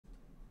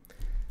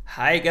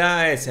Hi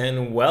guys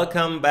and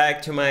welcome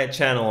back to my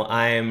channel.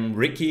 I am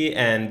Ricky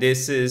and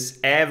this is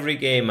Every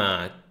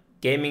Gamer.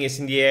 Gaming is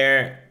in the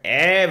air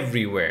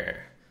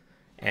everywhere.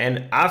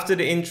 And after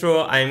the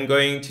intro I'm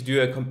going to do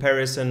a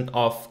comparison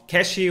of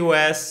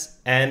CachyOS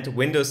and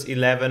Windows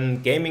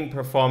 11 gaming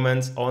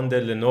performance on the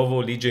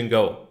Lenovo Legion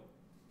Go.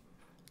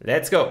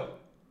 Let's go!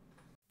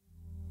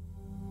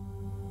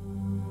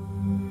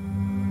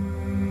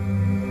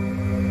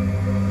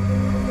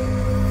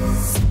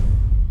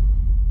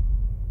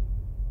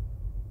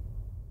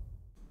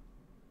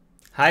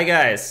 Hi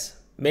guys,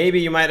 maybe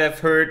you might have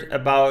heard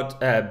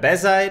about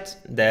Bezite.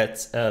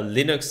 That's a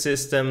Linux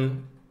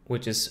system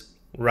which is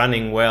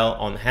running well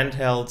on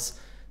handhelds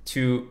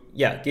to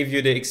give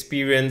you the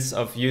experience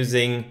of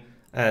using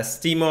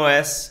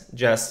SteamOS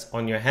just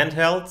on your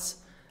handhelds.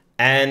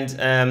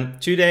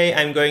 And today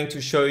I'm going to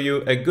show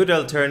you a good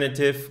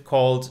alternative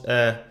called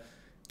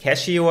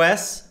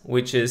CachyOS,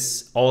 which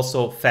is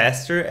also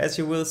faster, as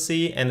you will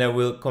see, and I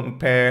will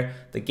compare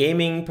the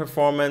gaming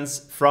performance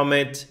from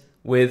it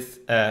with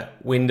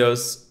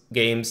Windows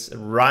games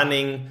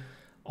running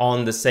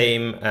on the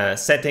same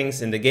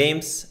settings in the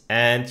games,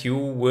 and you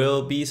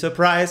will be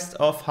surprised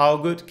of how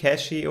good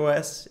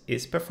CachyOS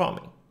is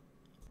performing.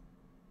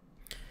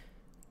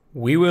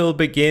 We will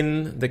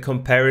begin the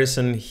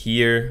comparison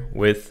here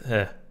with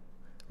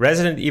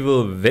Resident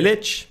Evil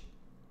Village,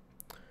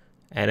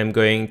 and I'm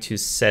going to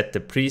set the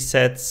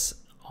presets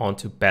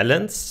onto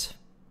balanced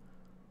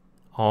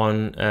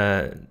on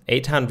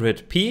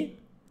 800p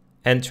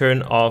and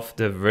turn off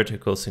the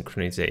vertical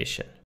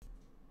synchronization.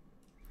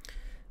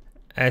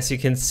 As you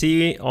can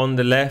see, on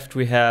the left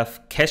we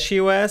have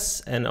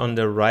CachyOS and on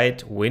the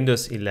right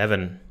Windows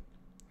 11.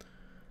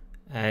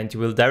 And you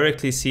will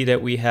directly see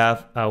that we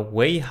have a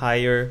way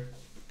higher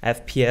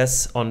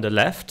FPS on the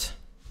left,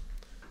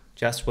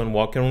 just when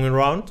walking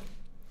around.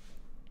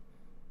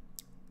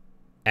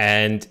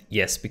 And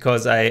yes,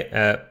 because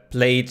I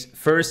played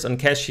first on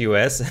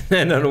CachyOS and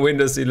then on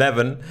Windows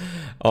 11.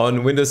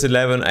 On Windows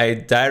 11, I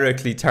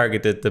directly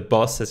targeted the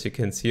boss, as you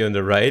can see on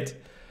the right.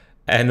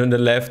 And on the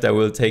left, I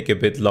will take a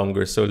bit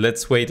longer. So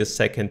let's wait a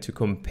second to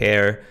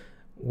compare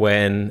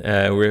when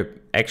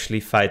we're actually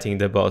fighting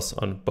the boss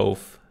on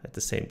both at the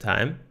same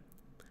time.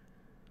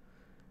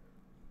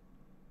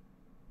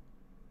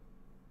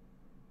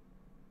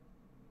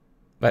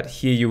 But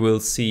here you will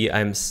see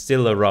I'm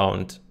still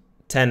around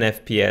 10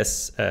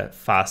 FPS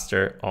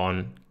faster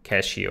on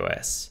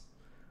CachyOS.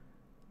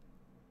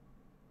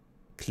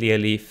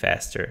 Clearly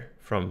faster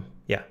from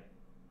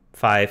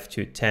 5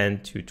 to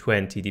 10 to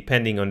 20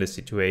 depending on the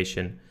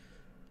situation.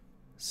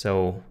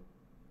 So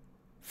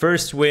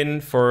first win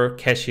for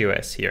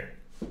CachyOS here.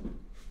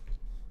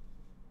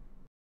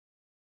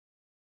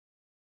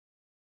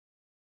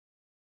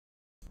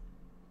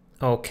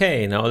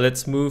 Okay, now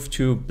let's move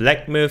to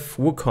Black Myth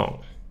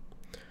Wukong.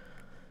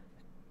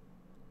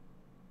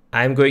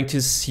 I'm going to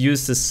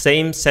use the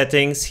same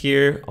settings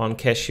here on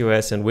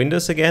CachyOS and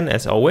Windows again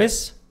as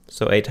always.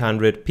 So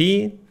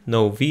 800p,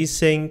 no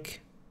VSync,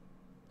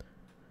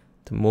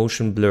 the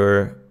motion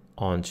blur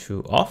on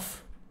to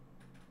off,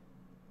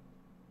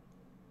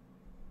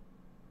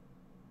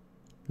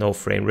 no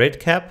frame rate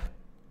cap,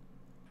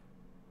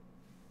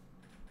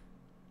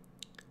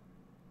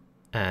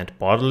 and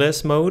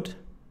borderless mode,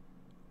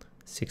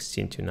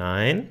 16 to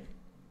 9.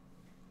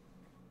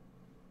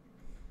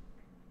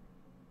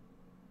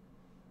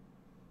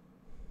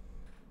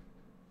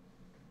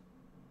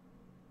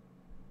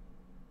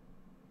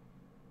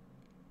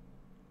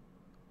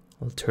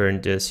 I'll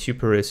turn the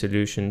super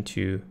resolution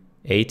to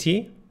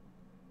 80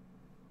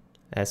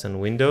 as on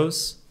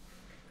Windows.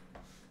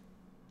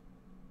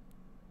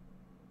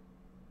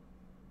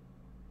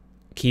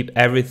 Keep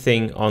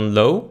everything on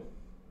low.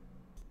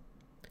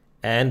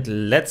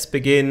 And let's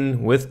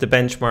begin with the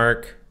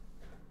benchmark.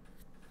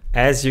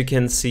 As you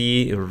can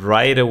see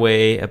right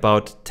away,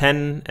 about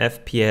 10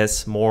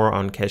 FPS more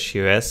on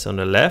CachyOS on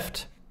the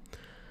left.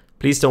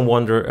 Please don't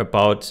wonder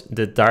about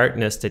the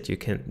darkness that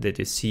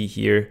you see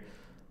here.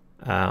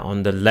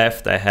 On the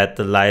left, I had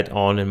the light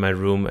on in my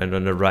room, and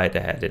on the right,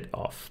 I had it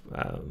off.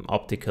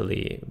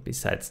 Optically,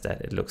 besides that,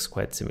 it looks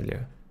quite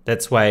similar.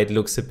 That's why it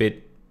looks a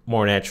bit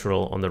more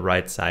natural on the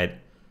right side,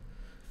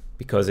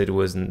 because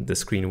the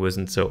screen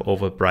wasn't so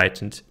over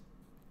brightened.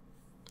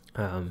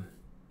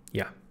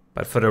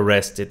 But for the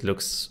rest, it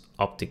looks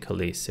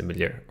optically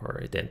similar or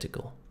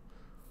identical.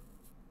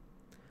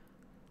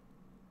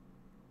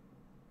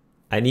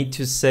 I need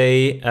to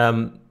say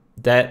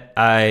that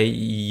I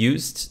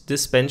used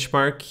this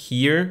benchmark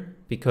here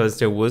because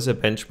there was a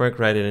benchmark,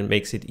 right? And it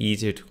makes it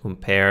easier to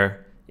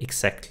compare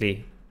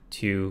exactly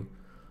to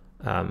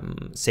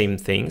same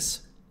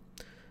things.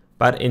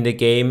 But in the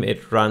game,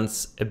 it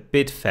runs a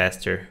bit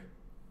faster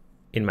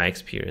in my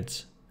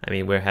experience. I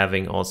mean, we're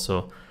having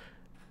also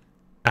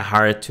a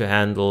hard to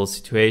handle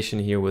situation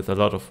here with a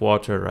lot of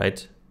water,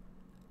 right?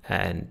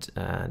 And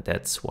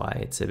that's why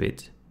it's a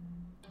bit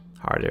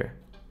harder.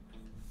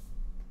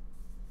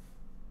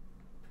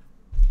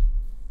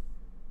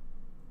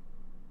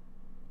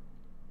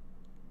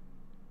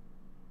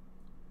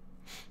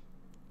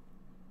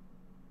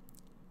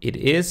 It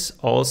is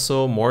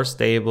also more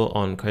stable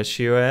on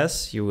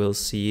CachyOS. You will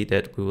see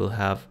that we will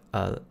have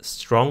a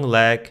strong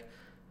lag,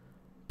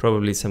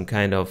 probably some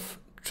kind of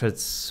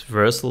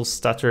transversal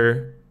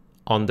stutter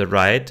on the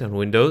right on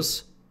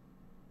Windows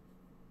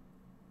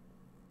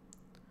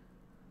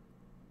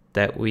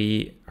that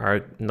we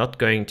are not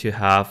going to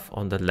have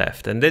on the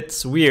left. And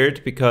that's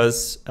weird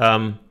because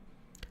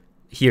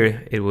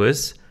here it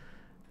was.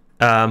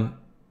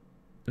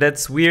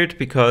 That's weird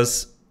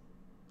because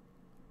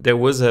there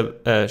was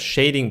a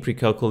shading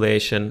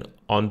pre-calculation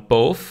on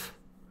both,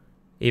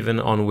 even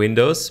on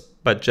Windows,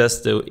 but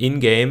just the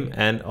in-game,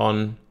 and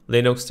on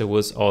Linux there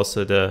was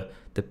also the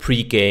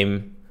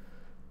pre-game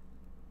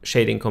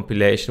shading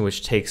compilation,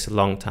 which takes a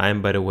long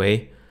time, by the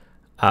way.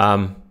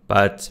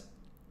 But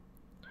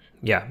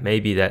yeah,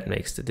 maybe that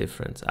makes the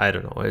difference. I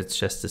don't know. It's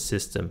just the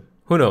system.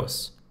 Who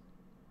knows?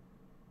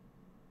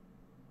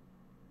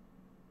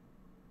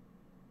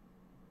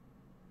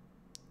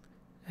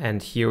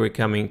 And here we're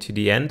coming to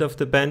the end of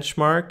the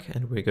benchmark,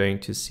 and we're going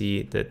to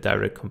see the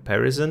direct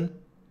comparison.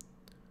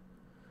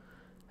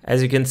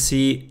 As you can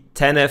see,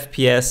 10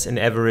 FPS in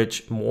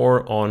average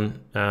more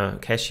on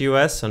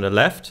CachyOS on the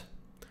left.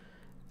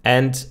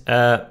 And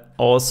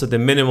also the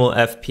minimal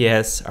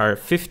FPS are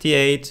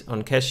 58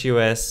 on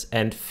CachyOS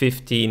and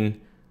 15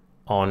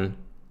 on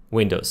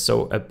Windows.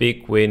 So a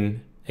big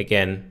win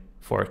again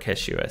for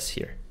CachyOS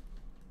here.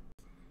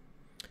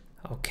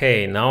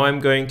 Okay, now I'm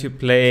going to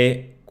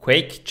play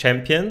Quake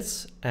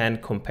Champions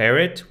and compare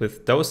it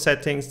with those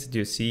settings that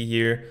you see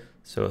here.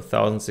 So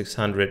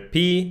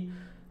 1600p,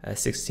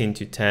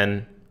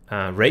 16:10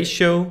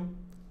 ratio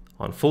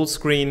on full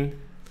screen,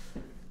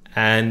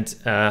 and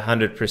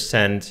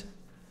 100%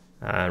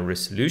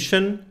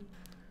 resolution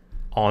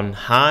on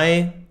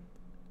high,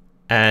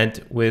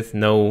 and with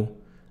no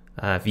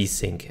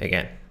VSync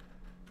again.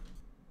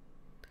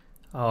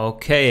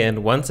 Okay,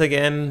 and once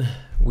again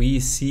we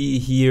see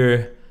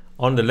here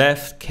on the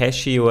left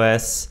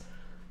CachyOS.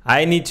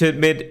 I need to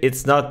admit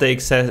it's not the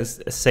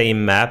exact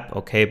same map,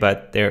 okay,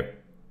 but they're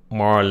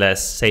more or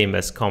less same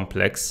as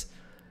complex.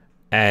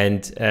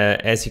 And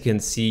as you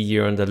can see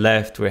here on the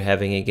left, we're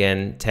having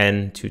again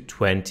 10 to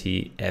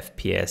 20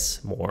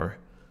 FPS more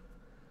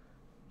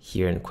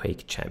here in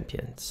Quake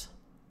Champions.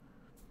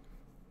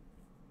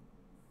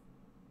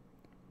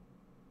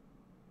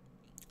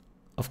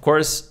 Of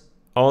course,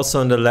 also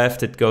on the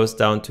left, it goes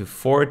down to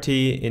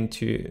 40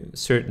 into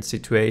certain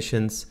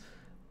situations,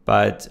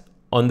 but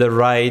on the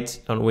right,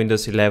 on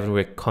Windows 11,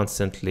 we're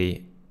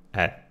constantly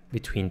at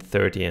between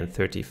 30 and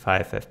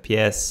 35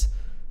 FPS.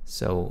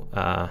 So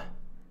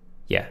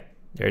yeah,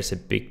 there's a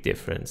big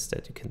difference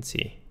that you can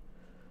see.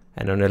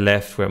 And on the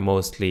left, we're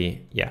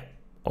mostly, yeah,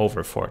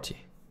 over 40.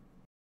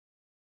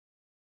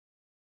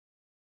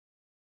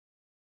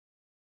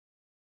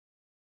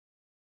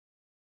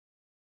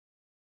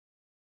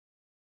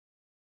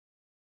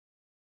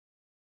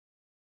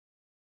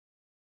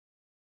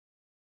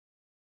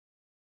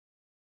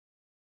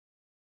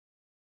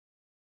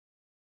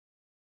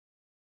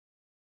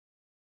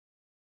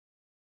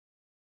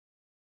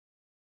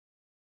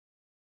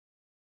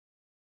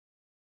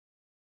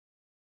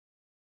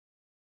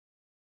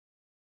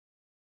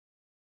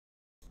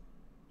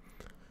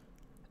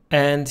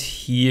 And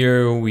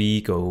here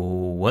we go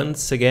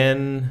once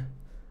again.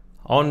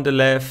 On the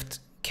left,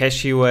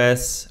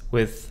 CachyOS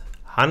with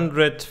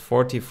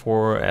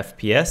 144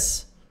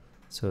 FPS,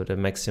 so the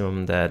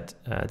maximum that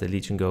the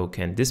Legion Go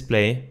can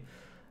display.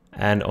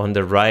 And on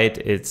the right,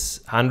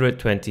 it's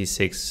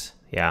 126,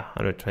 yeah,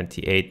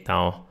 128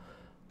 now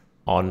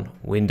on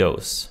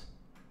Windows.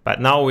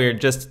 But now we're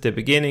just at the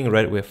beginning,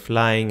 right? We're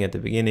flying at the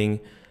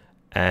beginning,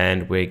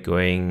 and we're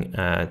going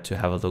to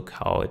have a look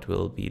how it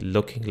will be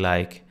looking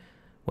like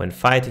when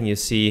fighting. You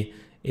see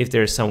if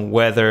there's some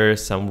weather,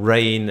 some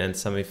rain and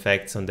some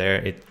effects on there,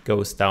 it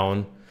goes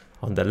down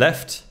on the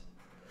left,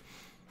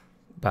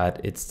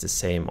 but it's the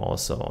same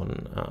also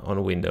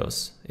on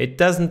Windows. It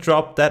doesn't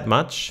drop that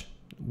much,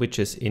 which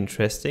is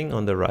interesting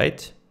on the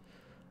right.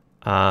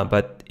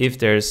 But if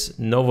there's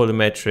no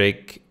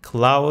volumetric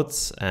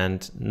clouds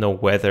and no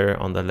weather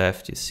on the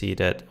left, you see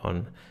that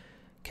on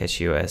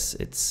CachyOS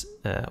it's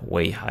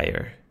way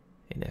higher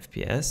in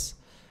FPS.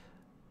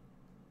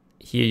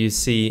 Here you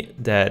see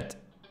that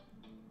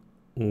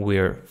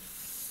we're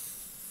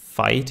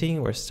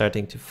fighting. We're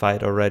starting to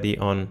fight already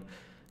on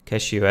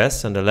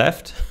CachyOS on the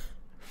left,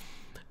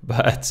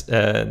 but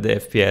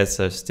the FPS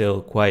are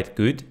still quite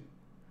good.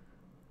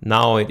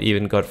 Now it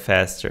even got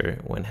faster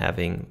when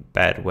having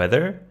bad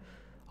weather.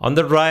 On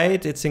the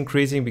right, it's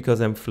increasing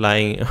because I'm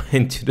flying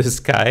into the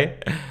sky.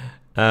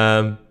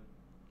 And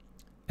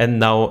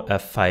now a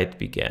fight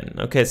began.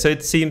 Okay, so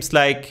it seems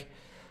like,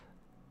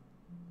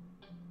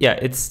 yeah,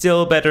 it's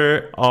still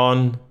better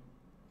on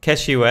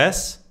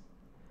CachyOS,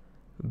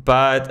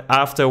 but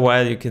after a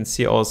while you can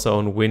see also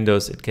on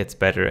Windows it gets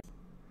better.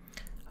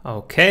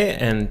 Okay,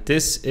 and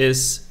this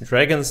is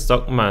Dragon's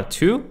Dogma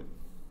 2.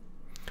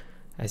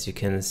 As you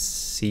can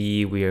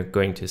see, we are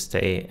going to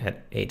stay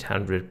at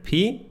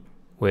 800p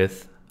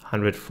with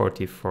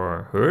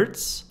 144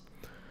 Hertz.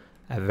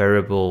 a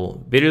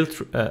variable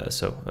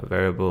a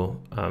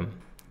variable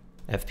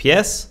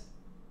FPS.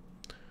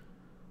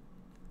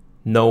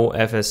 No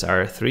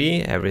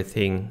FSR3,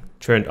 everything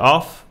turned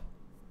off.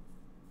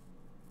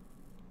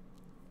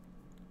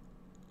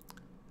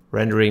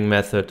 Rendering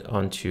method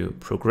onto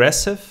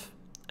progressive,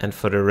 and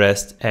for the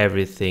rest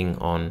everything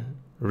on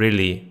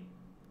really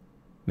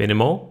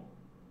minimal.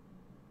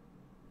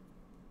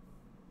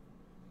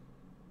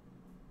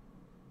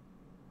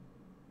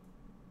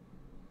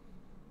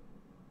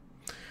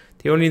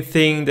 The only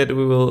thing that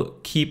we will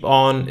keep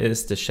on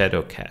is the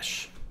shadow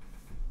cache.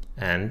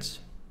 And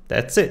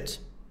that's it.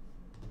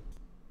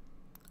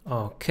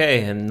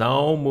 Okay, and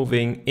now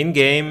moving in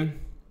game,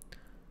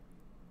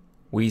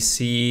 we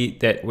see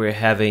that we're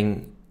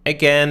having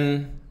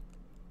again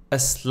a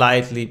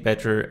slightly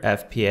better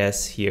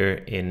FPS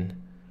here in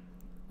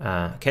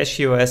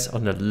CachyOS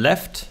on the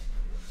left,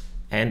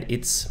 and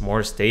it's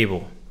more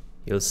stable.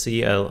 You'll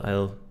see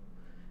I'll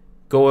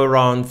go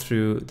around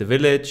through the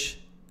village,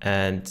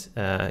 and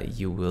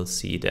you will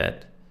see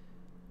that,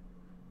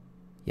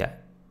 yeah,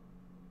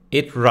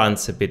 it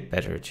runs a bit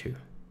better too.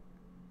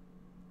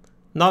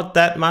 Not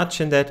that much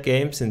in that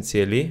game,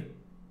 sincerely.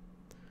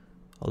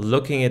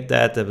 Looking at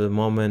that at the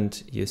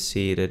moment, you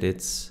see that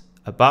it's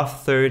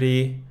above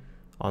 30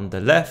 on the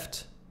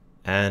left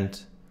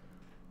and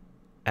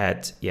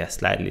at, yeah,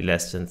 slightly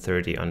less than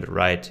 30 on the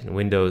right in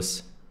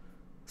Windows.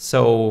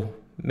 So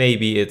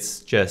maybe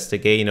it's just a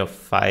gain of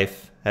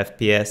 5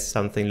 FPS,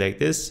 something like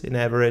this in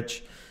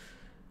average.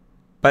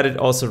 But it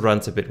also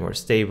runs a bit more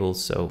stable,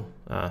 so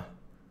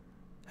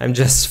I'm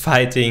just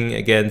fighting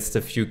against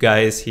a few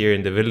guys here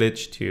in the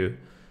village to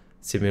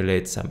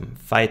simulate some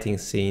fighting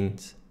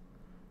scenes.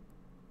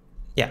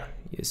 Yeah,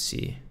 you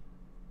see.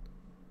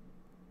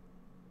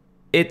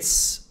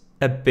 It's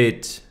a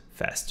bit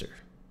faster.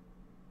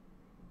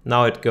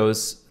 Now it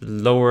goes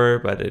lower,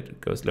 but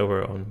it goes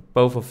lower on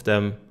both of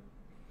them.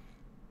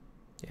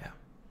 Yeah.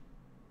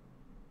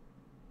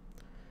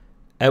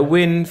 A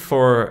win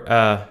for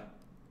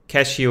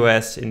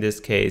CachyOS in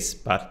this case,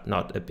 but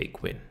not a big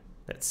win,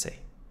 let's say.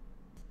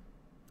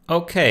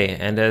 Okay,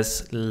 and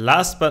as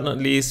last but not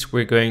least,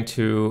 we're going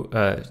to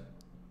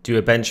do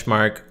a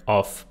benchmark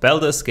of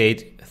Baldur's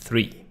Gate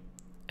 3.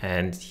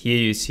 And here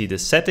you see the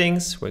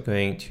settings. We're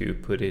going to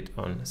put it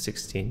on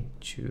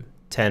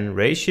 16:10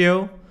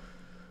 ratio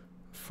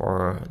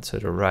so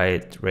the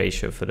right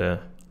ratio for the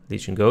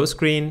Legion Go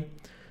screen.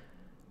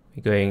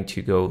 We're going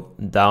to go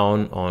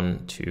down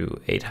on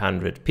to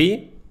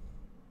 800p.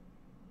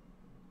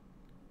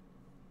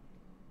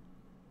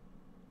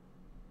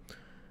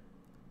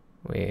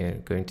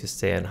 We're going to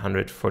stay at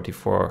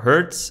 144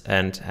 Hertz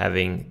and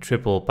having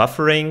triple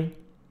buffering,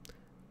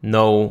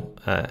 no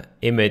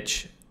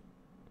image,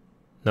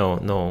 no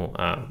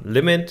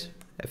limit,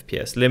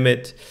 FPS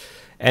limit,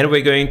 and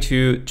we're going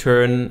to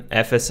turn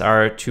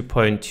FSR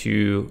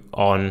 2.2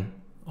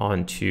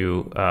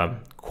 onto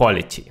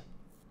quality.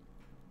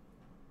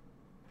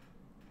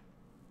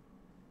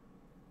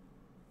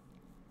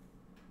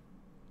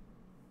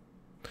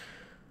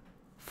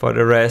 For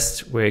the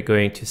rest, we're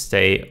going to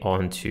stay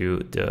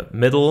onto the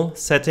middle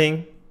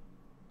setting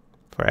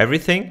for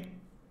everything.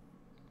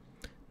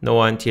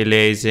 No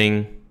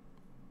anti-aliasing,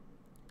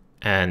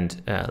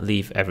 and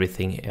leave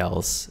everything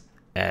else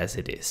as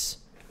it is.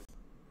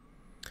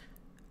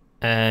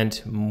 And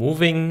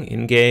moving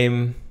in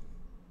game.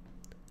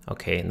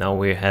 Okay, now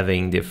we're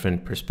having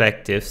different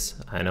perspectives,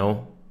 I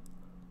know.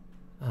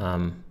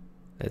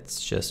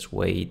 Let's just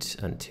wait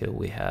until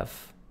we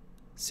have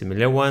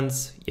similar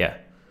ones. Yeah.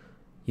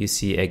 You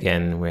see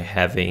again, we're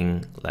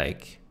having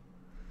like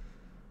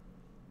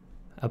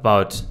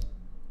about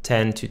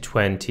 10 to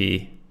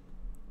 20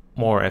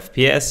 more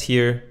FPS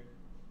here,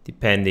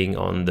 depending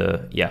on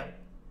the,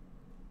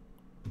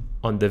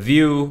 on the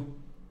view,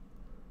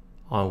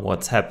 on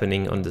what's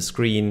happening on the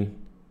screen.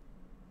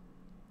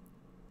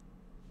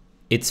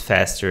 It's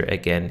faster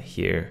again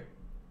here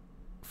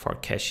for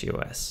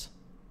CachyOS.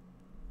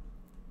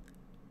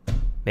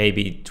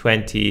 Maybe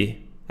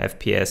 20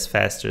 FPS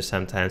faster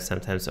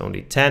sometimes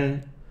only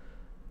 10.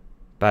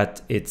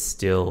 But it's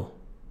still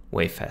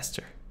way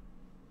faster.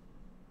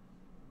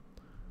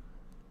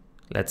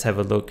 Let's have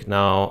a look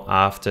now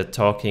after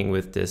talking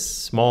with this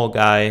small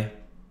guy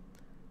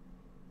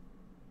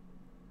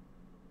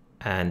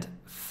and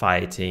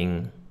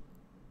fighting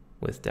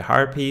with the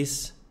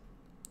harpies,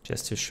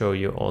 just to show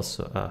you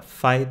also a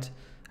fight.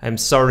 I'm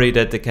sorry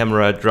that the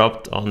camera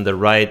dropped on the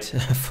right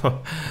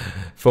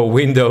for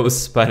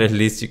Windows, but at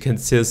least you can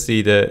still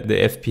see the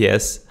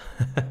FPS.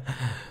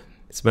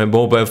 It's my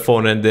mobile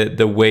phone and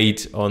the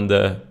weight on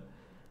the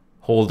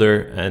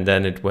holder, and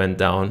then it went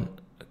down.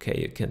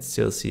 Okay, you can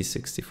still see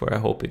 64. I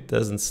hope it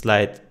doesn't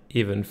slide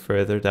even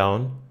further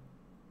down.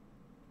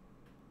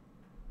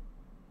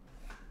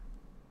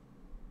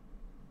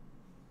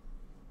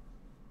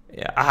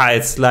 Yeah,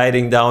 it's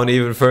sliding down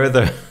even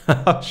further.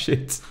 Oh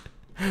shit.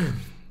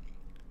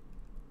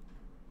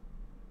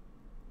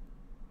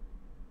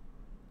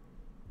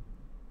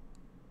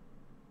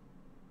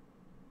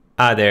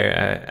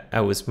 There,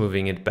 I was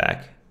moving it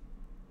back.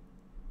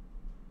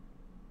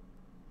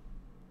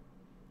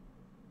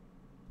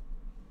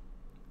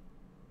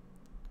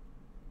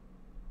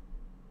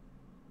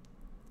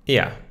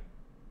 yeah.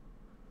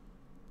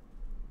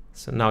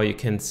 So now you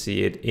can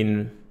see it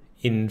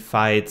in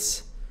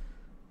fights.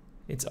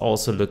 It's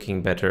also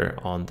looking better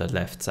on the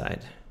left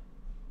side.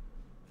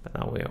 But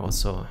now we're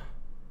also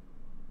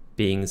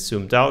being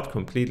zoomed out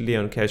completely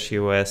on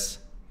CachyOS.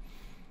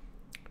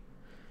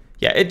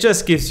 Yeah, it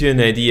just gives you an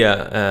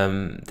idea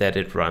that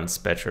it runs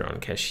better on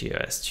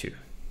CachyOS too.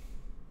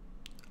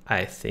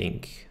 I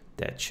think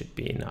that should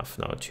be enough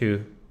now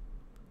too.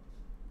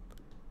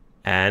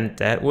 And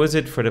that was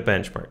it for the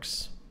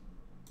benchmarks.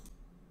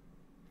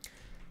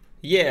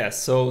 Yeah,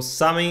 so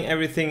summing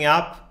everything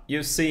up,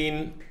 you've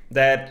seen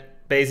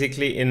that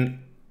basically in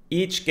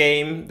each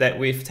game that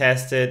we've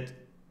tested,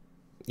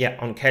 yeah,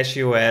 on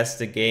CachyOS,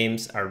 the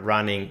games are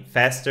running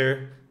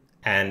faster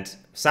and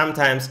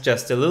sometimes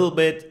just a little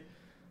bit,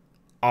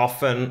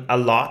 often a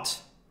lot.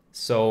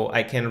 So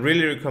I can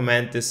really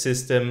recommend this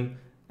system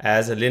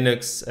as a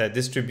Linux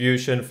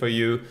distribution for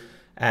you.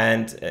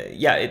 And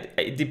yeah,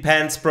 it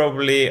depends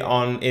probably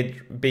on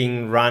it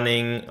being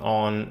running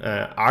on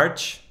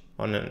Arch,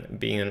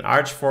 being an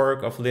Arch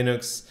fork of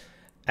Linux.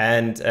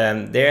 And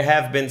there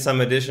have been some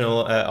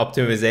additional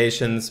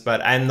optimizations,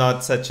 but I'm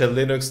not such a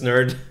Linux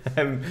nerd.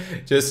 I'm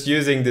just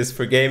using this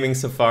for gaming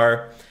so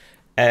far.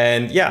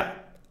 And yeah,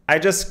 I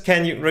just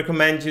can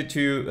recommend you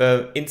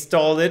to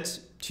install it,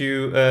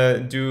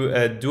 to do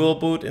a dual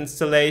boot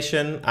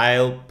installation.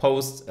 I'll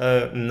post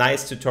a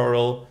nice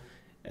tutorial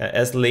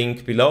as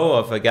link below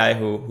of a guy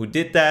who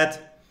did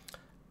that.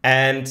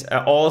 And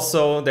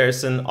also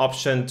there's an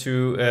option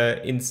to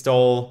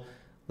install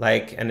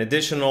like an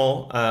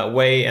additional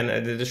way and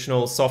an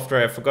additional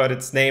software, I forgot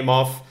its name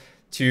of,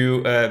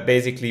 to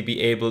basically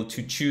be able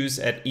to choose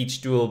at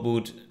each dual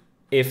boot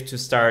if to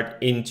start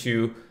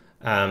into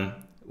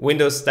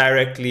Windows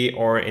directly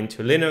or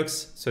into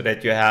Linux, so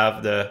that you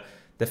have the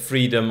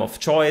freedom of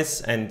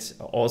choice, and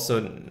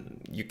also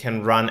you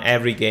can run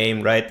every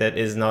game, right, that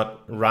is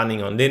not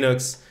running on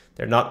Linux.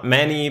 There are not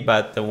many,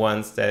 but the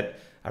ones that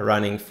are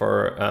running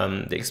for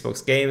the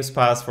Xbox Games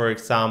Pass, for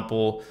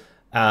example,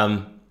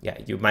 yeah,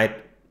 you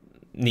might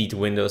need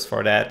Windows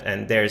for that.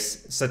 And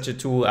there's such a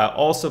tool. I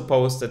also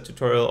post a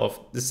tutorial of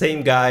the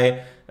same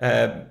guy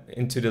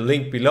into the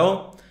link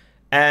below.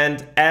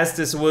 And as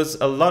this was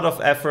a lot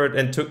of effort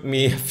and took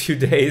me a few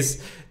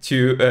days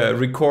to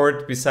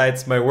record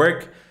besides my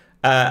work,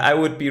 I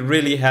would be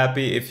really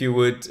happy if you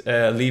would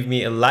leave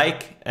me a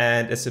like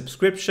and a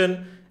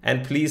subscription.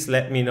 And please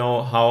let me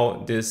know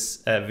how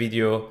this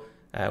video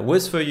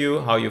was for you,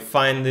 how you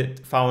found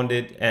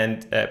it,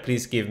 and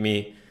please give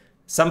me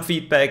some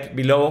feedback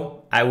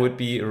below. I would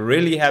be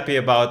really happy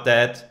about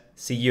that.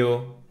 See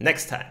you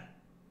next time.